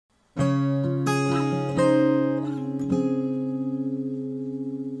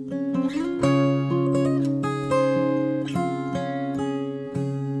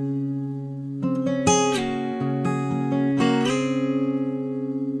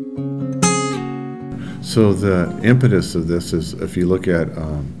So the impetus of this is, if you look at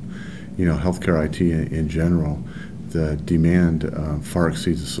healthcare IT in general, the demand far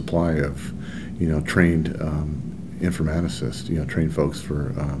exceeds the supply of trained informaticists, trained folks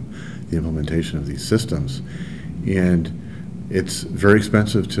for the implementation of these systems, and it's very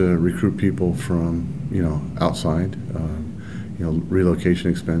expensive to recruit people from outside. Relocation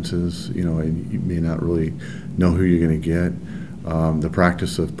expenses, and you may not really know who you're going to get. The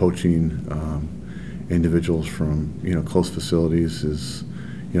practice of poaching individuals from close facilities is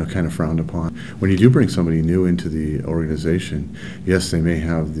kind of frowned upon. When you do bring somebody new into the organization, yes, they may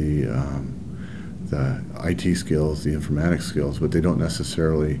have the IT skills, the informatics skills, but they don't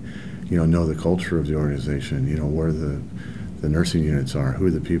necessarily know the culture of the organization, where the nursing units are,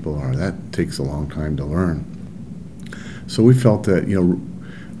 who the people are. That takes a long time to learn. So we felt that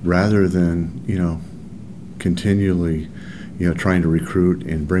rather than continually trying to recruit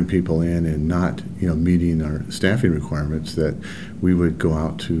and bring people in and not meeting our staffing requirements, that we would go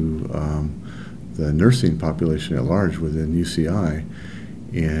out to the nursing population at large within UCI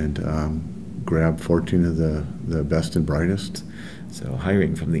and grab 14 of the best and brightest. So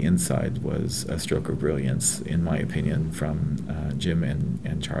hiring from the inside was a stroke of brilliance, in my opinion, from Jim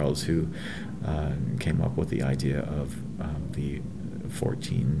and Charles, who came up with the idea of the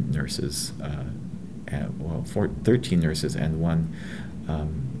 14 nurses, 13 nurses and one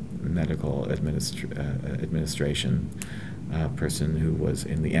medical administration person who was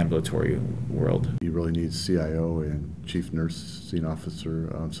in the ambulatory world. You really need CIO and chief nursing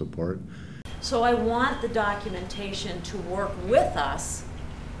officer support. So I want the documentation to work with us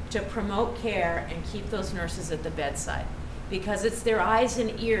to promote care and keep those nurses at the bedside, because it's their eyes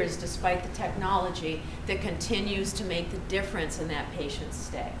and ears, despite the technology, that continues to make the difference in that patient's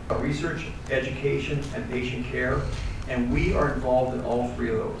stay. Research, education, and patient care, and we are involved in all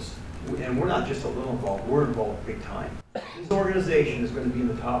three of those. And we're not just a little involved, we're involved big time. This organization is going to be in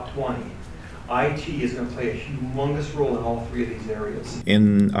the top 20. IT is going to play a humongous role in all three of these areas.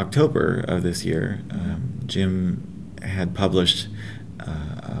 In October of this year, Jim had published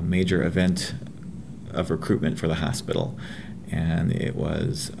a major event of recruitment for the hospital, and it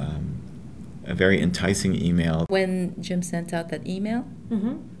was a very enticing email. When Jim sent out that email,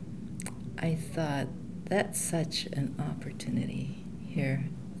 I thought, that's such an opportunity here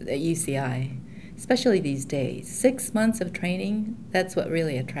at UCI, especially these days. 6 months of training, that's what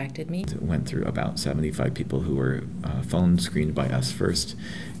really attracted me. It went through about 75 people who were phone screened by us first,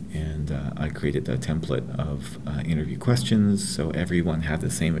 and I created a template of interview questions, so everyone had the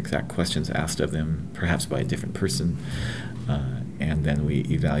same exact questions asked of them, perhaps by a different person, and then we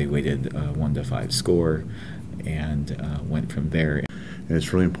evaluated a 1 to 5 score and went from there. And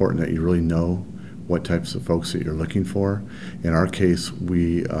it's really important that you really know what types of folks that you're looking for. In our case,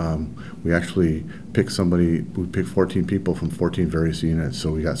 we actually picked 14 people from 14 various units.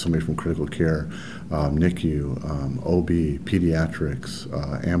 So we got somebody from critical care, NICU, OB, pediatrics,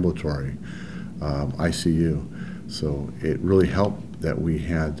 ambulatory, ICU. So it really helped that we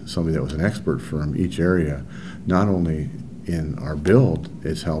had somebody that was an expert from each area, not only in our build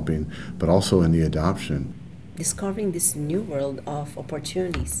is helping, but also in the adoption. Discovering this new world of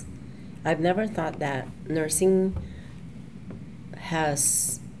opportunities. I've never thought that nursing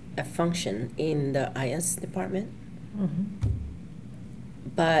has a function in the IS department.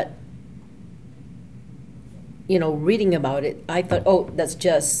 But, reading about it, I thought, oh, that's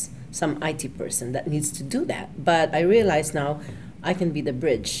just some IT person that needs to do that. But I realize now I can be the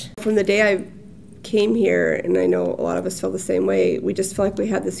bridge. From the day I came here, and I know a lot of us feel the same way, we just feel like we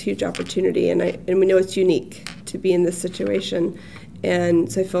had this huge opportunity, and we know it's unique to be in this situation.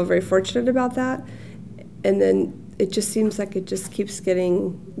 And so I feel very fortunate about that. And then it just seems like it just keeps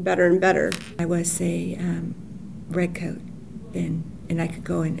getting better and better. I was a redcoat, and I could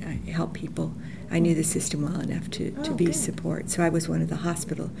go and help people. I knew the system well enough to be support. So I was one of the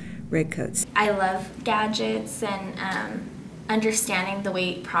hospital redcoats. I love gadgets and understanding the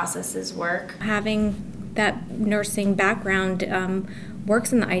way processes work. Having that nursing background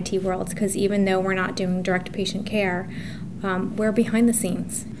works in the IT world, because even though we're not doing direct patient care, we're behind the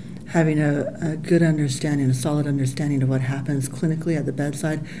scenes. Having a good understanding, a solid understanding of what happens clinically at the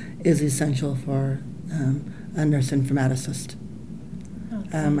bedside is essential for a nurse informaticist.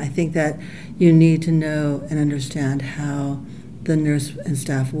 I think that you need to know and understand how the nurse and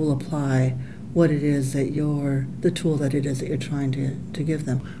staff will apply what it is that the tool that it is that you're trying to give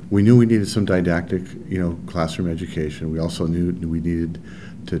them. We knew we needed some didactic, classroom education. We also knew we needed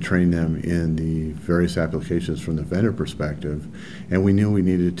to train them in the various applications from the vendor perspective, and we knew we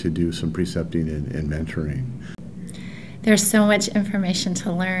needed to do some precepting and mentoring. There's so much information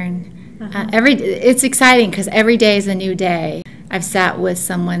to learn, It's exciting because every day is a new day. I've sat with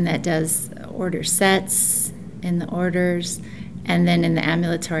someone that does order sets in the orders and then in the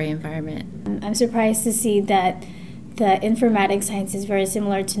ambulatory environment. I'm surprised to see that the informatics science is very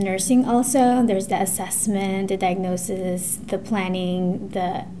similar to nursing also. There's the assessment, the diagnosis, the planning,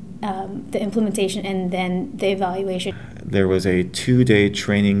 the implementation, and then the evaluation. There was a 2-day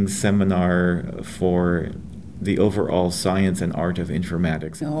training seminar for the overall science and art of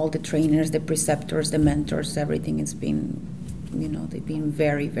informatics. All the trainers, the preceptors, the mentors, everything has been, they've been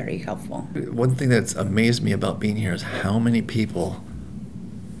very, very helpful. One thing that's amazed me about being here is how many people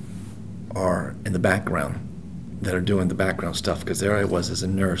are in the background that are doing the background stuff, because there I was as a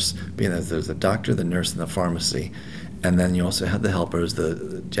nurse, being that there's a doctor, the nurse, and the pharmacy, and then you also had the helpers,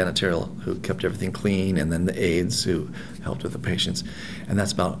 the janitorial who kept everything clean, and then the aides who helped with the patients, and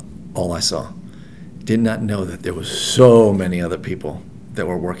that's about all I saw. Did not know that there was so many other people that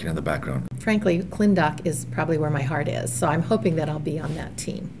were working in the background. Frankly, ClinDoc is probably where my heart is, so I'm hoping that I'll be on that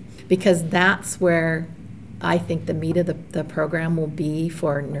team, because that's where I think the meat of the program will be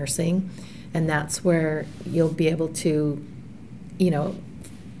for nursing, and that's where you'll be able to,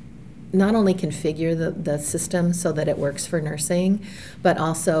 not only configure the system so that it works for nursing, but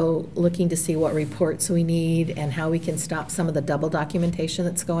also looking to see what reports we need and how we can stop some of the double documentation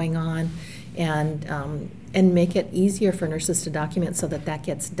that's going on, and make it easier for nurses to document so that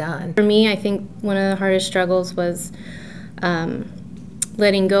gets done. For me, I think one of the hardest struggles was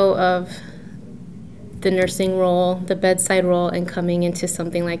letting go of the nursing role, the bedside role, and coming into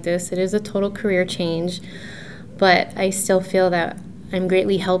something like this. It is a total career change, but I still feel that I'm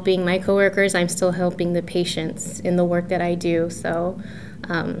greatly helping my coworkers. I'm still helping the patients in the work that I do. So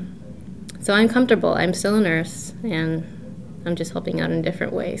I'm comfortable. I'm still a nurse, and I'm just helping out in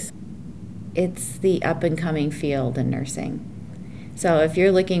different ways. It's the up-and-coming field in nursing. So if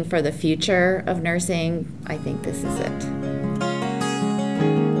you're looking for the future of nursing, I think this is it.